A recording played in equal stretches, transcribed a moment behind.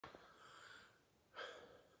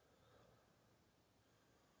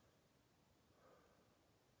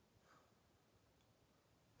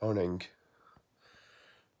Morning.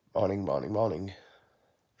 Morning, morning, morning.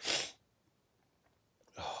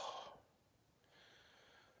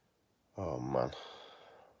 Oh, man.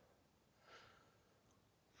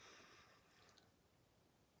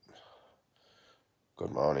 Good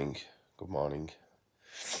morning. Good morning.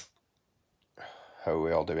 How are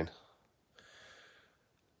we all doing?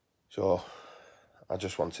 So, I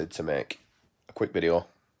just wanted to make a quick video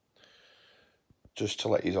just to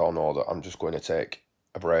let you all know that I'm just going to take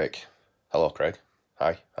a break. Hello, Craig.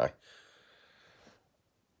 Hi. I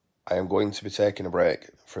am going to be taking a break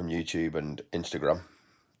from YouTube and Instagram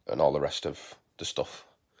and all the rest of the stuff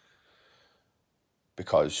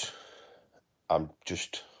because I'm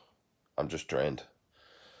just drained.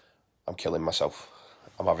 I'm killing myself.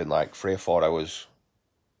 I'm having like 3 or 4 hours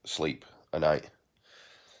sleep a night.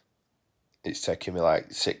 It's taking me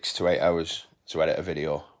like 6 to 8 hours to edit a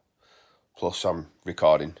video. Plus I'm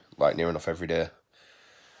recording like near enough every day.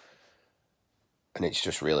 And it's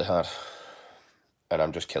just really hard. And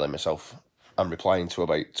I'm just killing myself. I'm replying to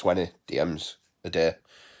about 20 DMs a day.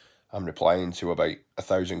 I'm replying to about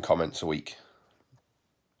 1,000 comments a week.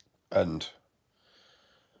 And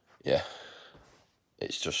yeah,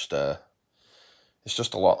 it's just a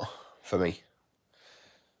lot for me.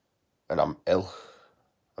 And I'm ill.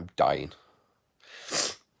 I'm dying.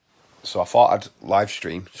 So I thought I'd live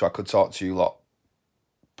stream so I could talk to you lot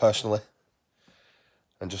personally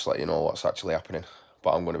and just let you know what's actually happening.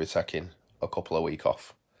 But I'm going to be taking a couple of weeks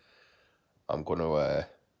off. I'm going to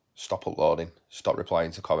stop uploading, stop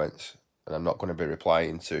replying to comments, and I'm not going to be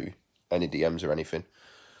replying to any DMs or anything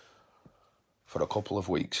for a couple of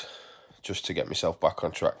weeks just to get myself back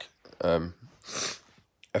on track.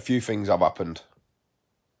 A few things have happened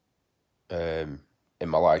in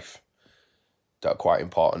my life that are quite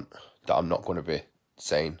important that I'm not going to be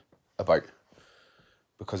saying about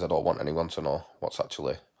because I don't want anyone to know what's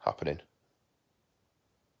actually happening.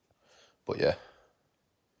 But yeah,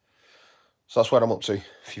 so that's what I'm up to.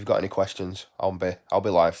 If you've got any questions, I'll be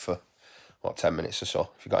live for what 10 minutes or so.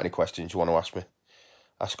 If you've got any questions you want to ask me,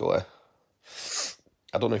 ask away.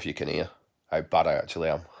 I don't know if you can hear how bad I actually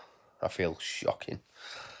am. I feel shocking.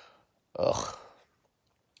 Ugh,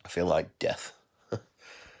 I feel like death.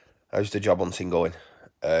 How's the job hunting going?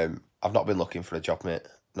 I've not been looking for a job, mate.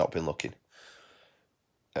 Not been looking.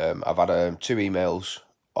 I've had 2 emails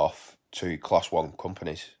off 2 Class 1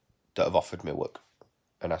 companies that have offered me work.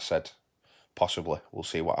 And I said, possibly, we'll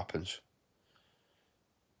see what happens.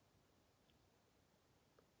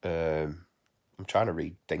 I'm trying to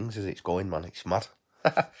read things as it's going, man. It's mad.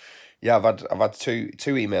 Yeah, I've had two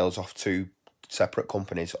emails off 2 separate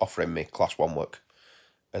companies offering me Class 1 work.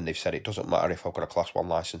 And they've said it doesn't matter if I've got a Class 1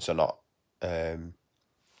 licence or not.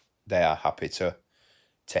 They are happy to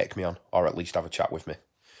take me on, or at least have a chat with me.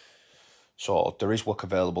 So there is work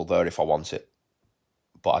available there if I want it.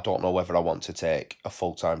 But I don't know whether I want to take a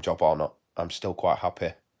full-time job or not. I'm still quite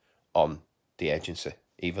happy on the agency,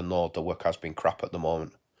 even though the work has been crap at the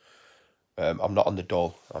moment. I'm not on the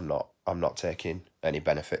dole. I'm not taking any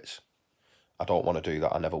benefits. I don't want to do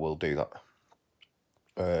that. I never will do that.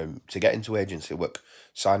 To get into agency work,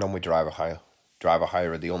 sign on with Driver Hire. Driver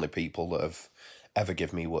Hire are the only people that have ever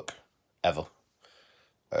given me work, ever.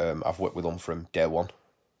 I've worked with them from day one.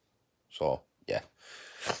 So, yeah.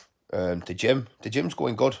 The gym's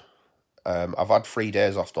going good. I've had 3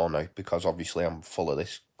 days off though now because obviously I'm full of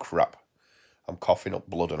this crap. I'm coughing up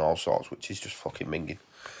blood and all sorts, which is just fucking minging.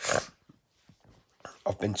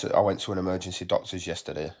 I went to an emergency doctor's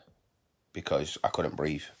yesterday because I couldn't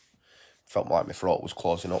breathe. Felt like my throat was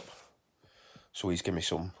closing up. So he's given me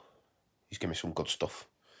some good stuff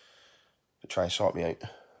to try and sort me out.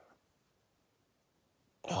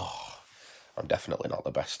 Oh, I'm definitely not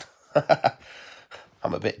the best.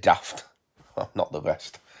 I'm a bit daft. I'm not the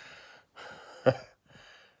best.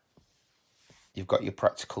 You've got your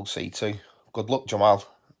practical C2. Good luck, Jamal.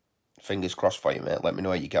 Fingers crossed for you, mate. Let me know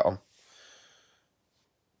how you get on.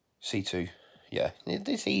 C2. Yeah,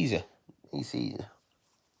 it's easy. It's easy.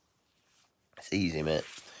 It's easy, mate.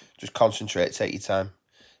 Just concentrate, take your time.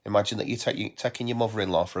 Imagine that you're taking your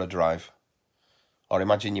mother-in-law for a drive. Or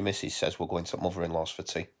imagine your missus says we're going to mother-in-law's for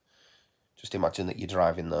tea. Just imagine that you're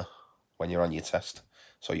driving there when you're on your test.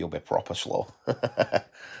 So you'll be proper slow.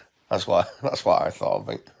 That's what I thought, I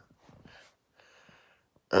think.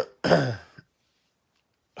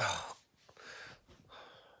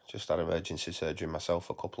 Just had emergency surgery myself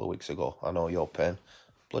a couple of weeks ago. I know your pain.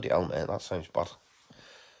 Bloody hell, mate, that sounds bad.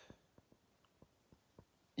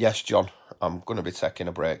 Yes, John, I'm going to be taking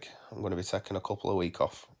a break. I'm going to be taking a couple of weeks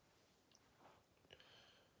off.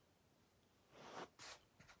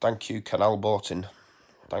 Thank you, Canal Boating.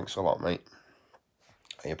 Thanks a lot, mate.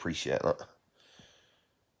 I appreciate that.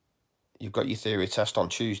 You've got your theory test on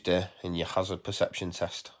Tuesday and your hazard perception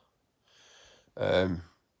test. I've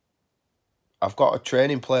got a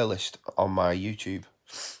training playlist on my YouTube.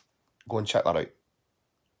 Go and check that out.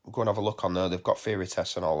 Go and have a look on there. They've got theory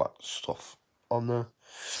tests and all that stuff on there.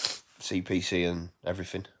 CPC and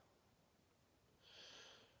everything.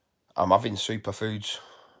 I'm having superfoods.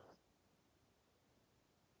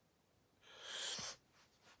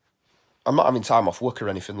 I'm not having time off work or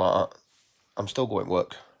anything like that. I'm still going to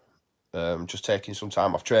work. Just taking some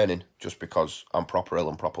time off training just because I'm proper ill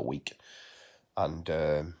and proper weak.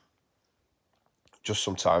 And just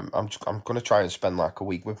some time. I'm going to try and spend like a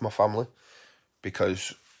week with my family.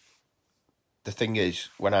 Because the thing is,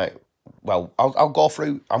 I'll go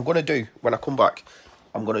through, I'm going to do, when I come back,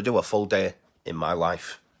 I'm going to do a full day in my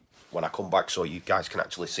life when I come back so you guys can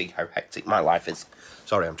actually see how hectic my life is.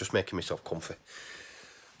 Sorry, I'm just making myself comfy.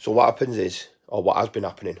 So what happens is, or what has been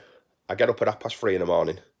happening, I get up at 3:30 in the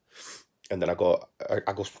morning and then I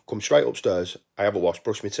come straight upstairs, I have a wash,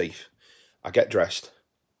 brush my teeth, I get dressed,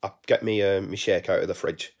 I get me shake out of the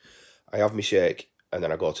fridge, I have my shake and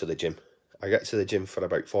then I go to the gym. I get to the gym for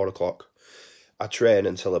about 4 o'clock. I train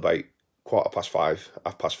until about 5:15,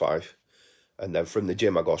 5:30. And then from the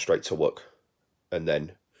gym, I go straight to work. And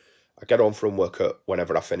then I get home from work at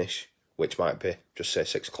whenever I finish, which might be, just say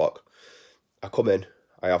 6 o'clock. I come in,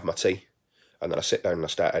 I have my tea, and then I sit down and I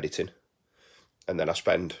start editing. And then I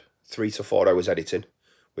spend 3 to 4 hours editing,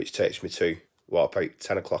 which takes me to, about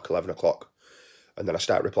 10 o'clock, 11 o'clock. And then I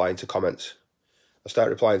start replying to comments.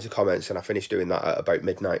 And I finish doing that at about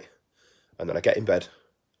midnight. And then I get in bed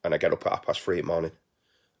and I get up at 3:30 in the morning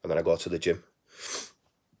and then I go to the gym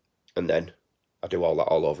and then I do all that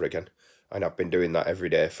all over again. And I've been doing that every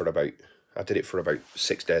day I did it for about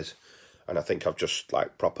 6 days and I think I've just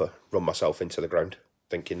like proper run myself into the ground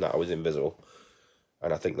thinking that I was invisible.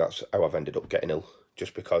 And I think that's how I've ended up getting ill,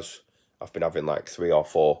 just because I've been having like 3 or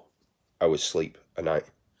 4 hours sleep a night.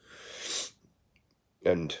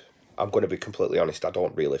 And I'm going to be completely honest, I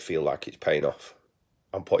don't really feel like it's paying off.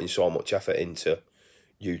 I'm putting so much effort into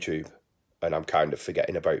YouTube and I'm kind of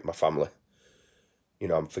forgetting about my family. You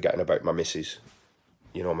know, I'm forgetting about my missus.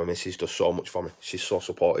 You know, my missus does so much for me. She's so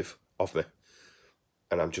supportive of me.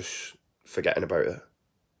 And I'm just forgetting about her.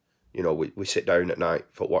 You know, we sit down at night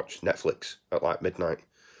for watch Netflix at like midnight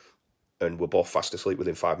and we're both fast asleep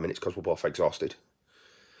within 5 minutes because we're both exhausted.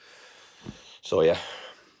 So yeah,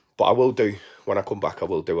 but I will do, when I come back, I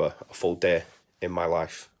will do a full day in my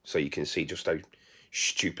life so you can see just how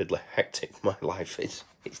stupidly hectic my life is.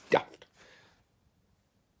 It's daft.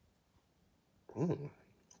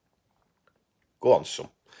 Go on, son.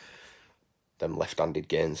 Them left-handed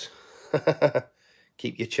gains.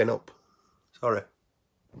 Keep your chin up. Sorry.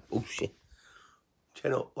 Oh, shit.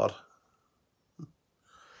 Chin up, lad.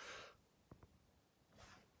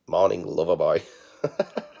 Morning, lover boy.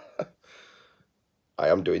 I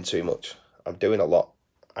am doing too much. I'm doing a lot.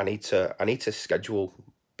 I need to schedule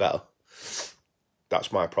better.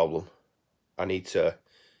 That's my problem. I need to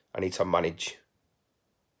manage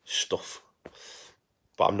stuff.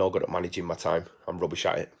 But I'm not good at managing my time. I'm rubbish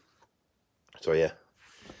at it. So yeah.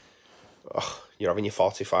 Oh, you're having your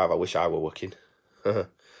 45. I wish I were working.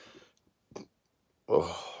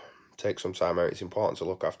 Oh, take some time out. It's important to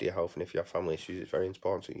look after your health, and if you have family issues, it's very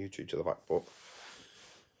important to YouTube to the back. But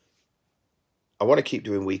I want to keep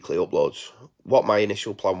doing weekly uploads. What my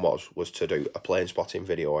initial plan was to do a plane spotting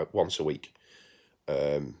video once a week,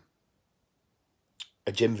 a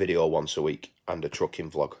gym video once a week, and a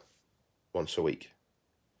trucking vlog once a week.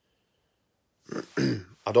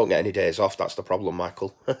 I don't get any days off. That's the problem,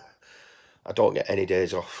 Michael. I don't get any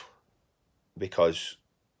days off because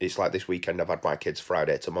it's like this weekend I've had my kids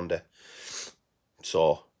Friday to Monday.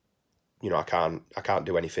 So, you know, I can't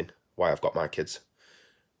do anything while I've got my kids.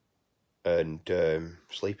 And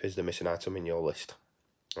sleep is the missing item in your list.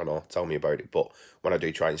 I know, tell me about it. But when I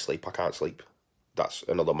do try and sleep, I can't sleep. That's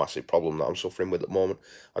another massive problem that I'm suffering with at the moment.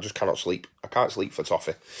 I just cannot sleep. I can't sleep for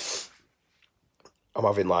toffee. I'm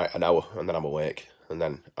having like an hour and then I'm awake. And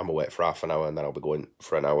then I'm awake for half an hour and then I'll be going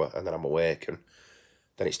for an hour and then I'm awake. And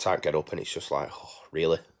then it's time to get up and it's just like, oh,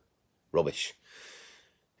 really? Rubbish.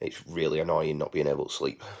 It's really annoying not being able to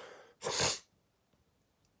sleep.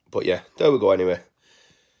 But yeah, there we go anyway.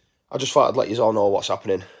 I just thought I'd let you all know what's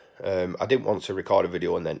happening. I didn't want to record a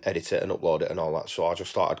video and then edit it and upload it and all that. So I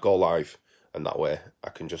just thought I'd go live and that way I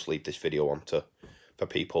can just leave this video on for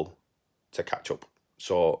people to catch up.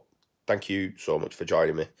 So thank you so much for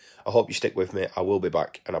joining me. I hope you stick with me. I will be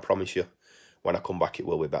back and I promise you when I come back it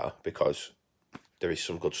will be better because there is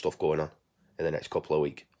some good stuff going on in the next couple of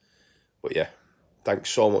weeks. But yeah, thanks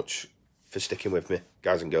so much for sticking with me,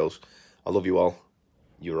 guys and girls. I love you all.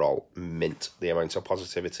 You're all mint. The amount of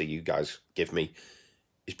positivity you guys give me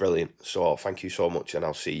is brilliant. So thank you so much, and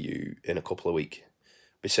I'll see you in a couple of weeks.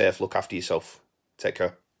 Be safe, look after yourself. Take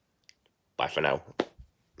care. Bye for now.